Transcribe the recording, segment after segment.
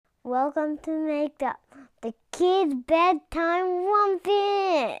Welcome to Make Up, the kids' bedtime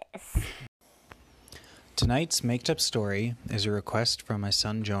rumpus. Tonight's Maked Up story is a request from my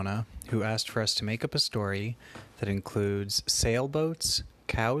son Jonah, who asked for us to make up a story that includes sailboats,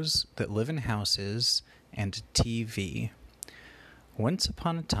 cows that live in houses, and a TV. Once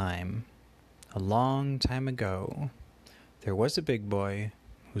upon a time, a long time ago, there was a big boy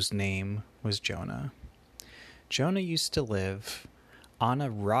whose name was Jonah. Jonah used to live on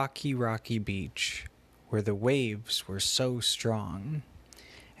a rocky beach where the waves were so strong,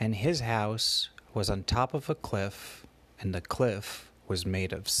 and his house was on top of a cliff, and the cliff was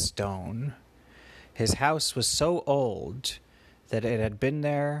made of stone. His house was so old that it had been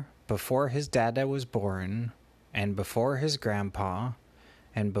there before his dada was born, and before his grandpa,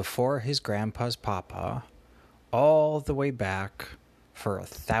 and before his grandpa's papa, all the way back for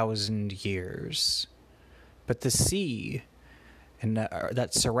 1,000 years. But the sea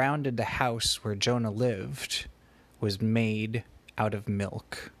that surrounded the house where Jonah lived was made out of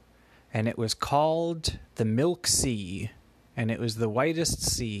milk. And it was called the Milk Sea, and it was the whitest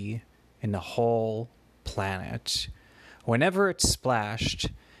sea in the whole planet. Whenever it splashed,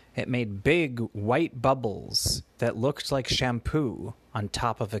 it made big white bubbles that looked like shampoo on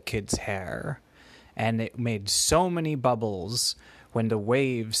top of a kid's hair. And it made so many bubbles when the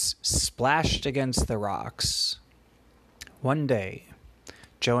waves splashed against the rocks. One day,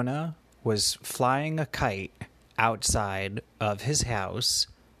 Jonah was flying a kite outside of his house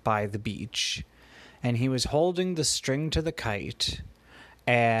by the beach, and he was holding the string to the kite,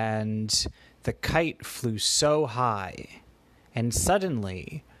 and the kite flew so high, and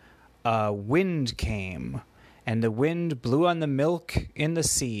suddenly a wind came, and the wind blew on the milk in the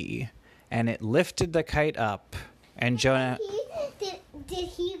sea, and it lifted the kite up, and Jonah... Did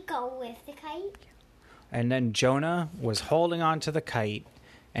he go with the kite? And then Jonah was holding on to the kite,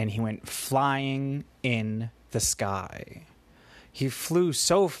 and he went flying in the sky. He flew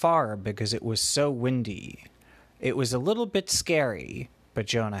so far because it was so windy. It was a little bit scary, but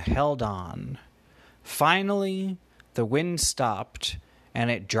Jonah held on. Finally, the wind stopped, and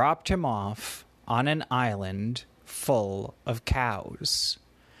it dropped him off on an island full of cows.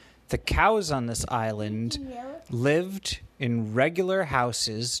 The cows on this island lived in regular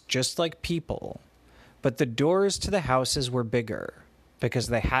houses just like people, but the doors to the houses were bigger because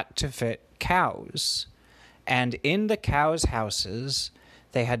they had to fit cows. And in the cows' houses,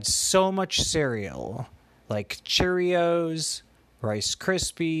 they had so much cereal, like Cheerios, Rice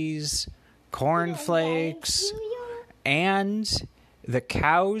Krispies, Corn Flakes, and the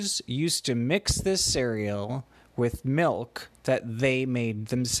cows used to mix this cereal with milk that they made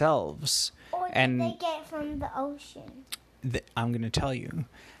themselves. Or did they get from the ocean? I'm going to tell you.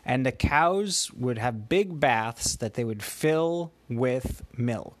 And the cows would have big baths that they would fill with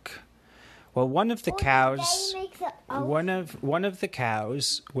milk. Well, one of the cows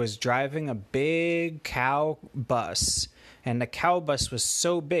was driving a big cow bus, and the cow bus was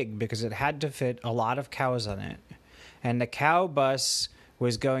so big because it had to fit a lot of cows on it. And the cow bus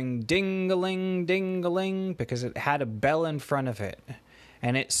was going ding-a-ling, ding-a-ling because it had a bell in front of it.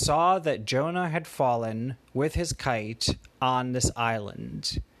 And it saw that Jonah had fallen with his kite on this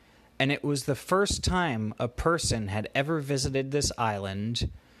island. And it was the first time a person had ever visited this island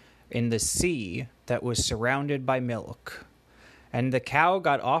in the sea that was surrounded by milk. And the cow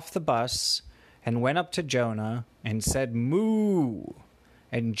got off the bus and went up to Jonah and said, "Moo!"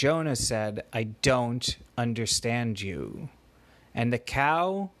 And Jonah said, "I don't understand you." And the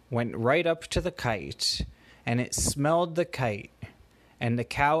cow went right up to the kite, and it smelled the kite. And the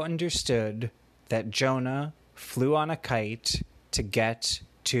cow understood that Jonah flew on a kite to get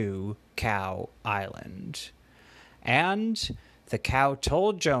to Cow Island. And the cow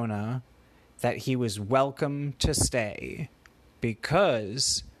told Jonah that he was welcome to stay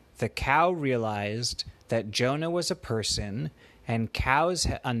because the cow realized that Jonah was a person, and cows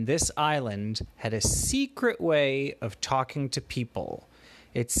on this island had a secret way of talking to people.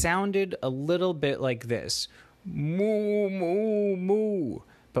 It sounded a little bit like this: moo, moo, moo.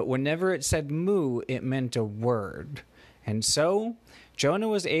 But whenever it said moo, it meant a word. And so Jonah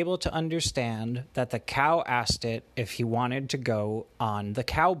was able to understand that the cow asked it if he wanted to go on the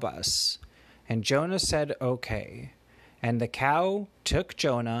cow bus. And Jonah said, okay. And the cow took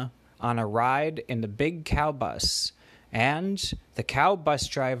Jonah on a ride in the big cow bus. And the cow bus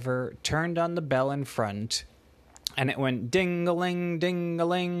driver turned on the bell in front, and it went ding-a-ling,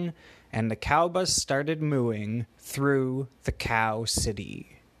 ding-a-ling, and the cow bus started mooing through the cow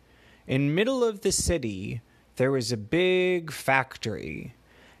city. In middle of the city, there was a big factory,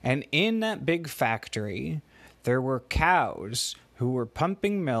 and in that big factory, there were cows who were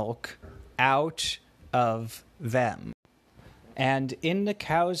pumping milk out of them. And in the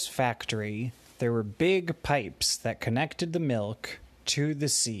cow's factory, there were big pipes that connected the milk to the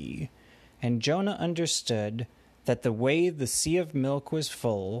sea. And Jonah understood that the way the Sea of Milk was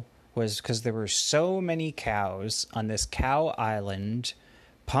full was because there were so many cows on this cow island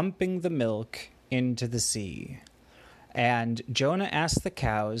pumping the milk into the sea. And Jonah asked the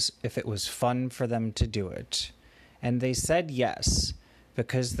cows if it was fun for them to do it. And they said yes,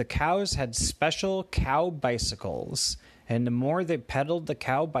 because the cows had special cow bicycles, and the more they pedaled the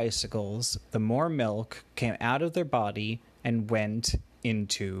cow bicycles, the more milk came out of their body and went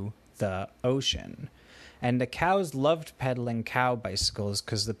into the ocean. And the cows loved pedaling cow bicycles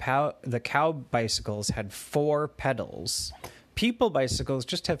because the cow bicycles had 4 pedals. People bicycles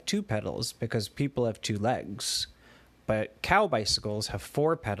just have 2 pedals because people have 2 legs. But cow bicycles have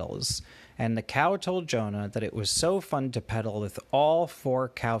 4 pedals, and the cow told Jonah that it was so fun to pedal with all 4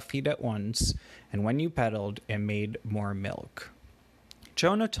 cow feet at once, and when you pedaled, it made more milk.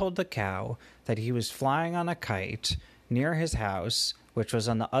 Jonah told the cow that he was flying on a kite near his house, which was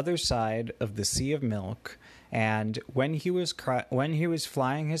on the other side of the Sea of Milk, and when he was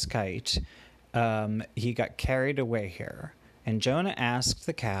flying his kite, he got carried away here. And Jonah asked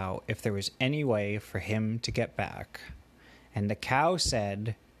the cow if there was any way for him to get back. And the cow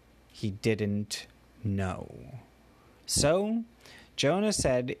said he didn't know. So Jonah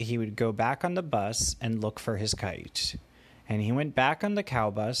said he would go back on the bus and look for his kite. And he went back on the cow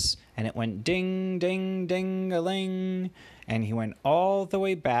bus, and it went ding, ding, ding-a-ling. And he went all the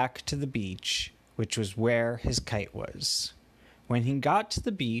way back to the beach, which was where his kite was. When he got to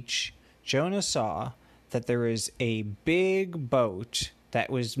the beach, Jonah saw that there was a big boat that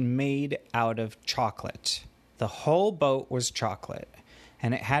was made out of chocolate. The whole boat was chocolate,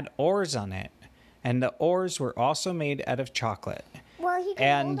 and it had oars on it, and the oars were also made out of chocolate. Well, he could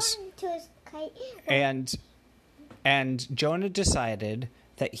hold on to his kite. And Jonah decided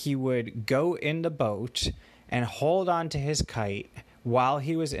that he would go in the boat and hold on to his kite while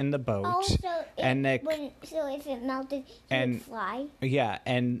he was in the boat. Oh, so if it melted, he would fly? Yeah,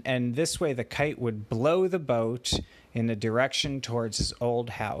 and this way the kite would blow the boat in the direction towards his old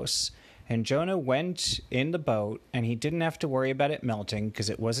house. And Jonah went in the boat, and he didn't have to worry about it melting because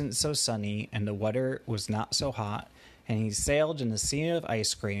it wasn't so sunny and the water was not so hot. And he sailed in the sea of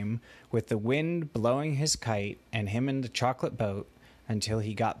ice cream with the wind blowing his kite and him in the chocolate boat until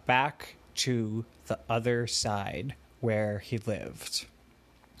he got back to the other side where he lived.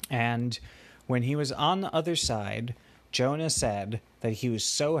 And when he was on the other side, Jonah said that he was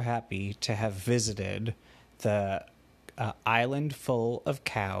so happy to have visited the island full of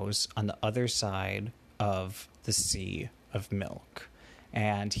cows on the other side of the Sea of Milk.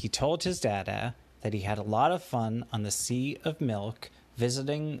 And he told his dada that he had a lot of fun on the Sea of Milk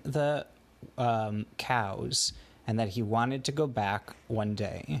visiting the cows, and that he wanted to go back one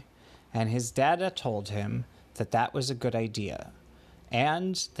day. And his dada told him that that was a good idea.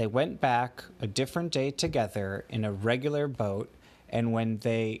 And they went back a different day together in a regular boat, and when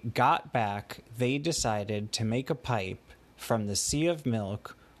they got back, they decided to make a pipe from the Sea of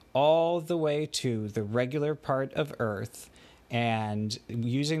Milk all the way to the regular part of Earth, and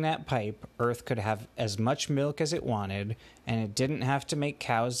using that pipe, Earth could have as much milk as it wanted, and it didn't have to make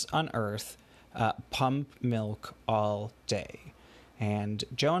cows on Earth pump milk all day. And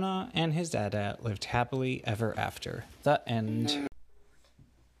Jonah and his dada lived happily ever after. The end.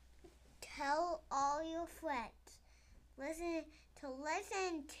 Tell all your friends. Listen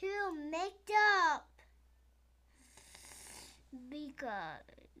to Make Up. Because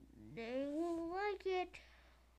they will like it.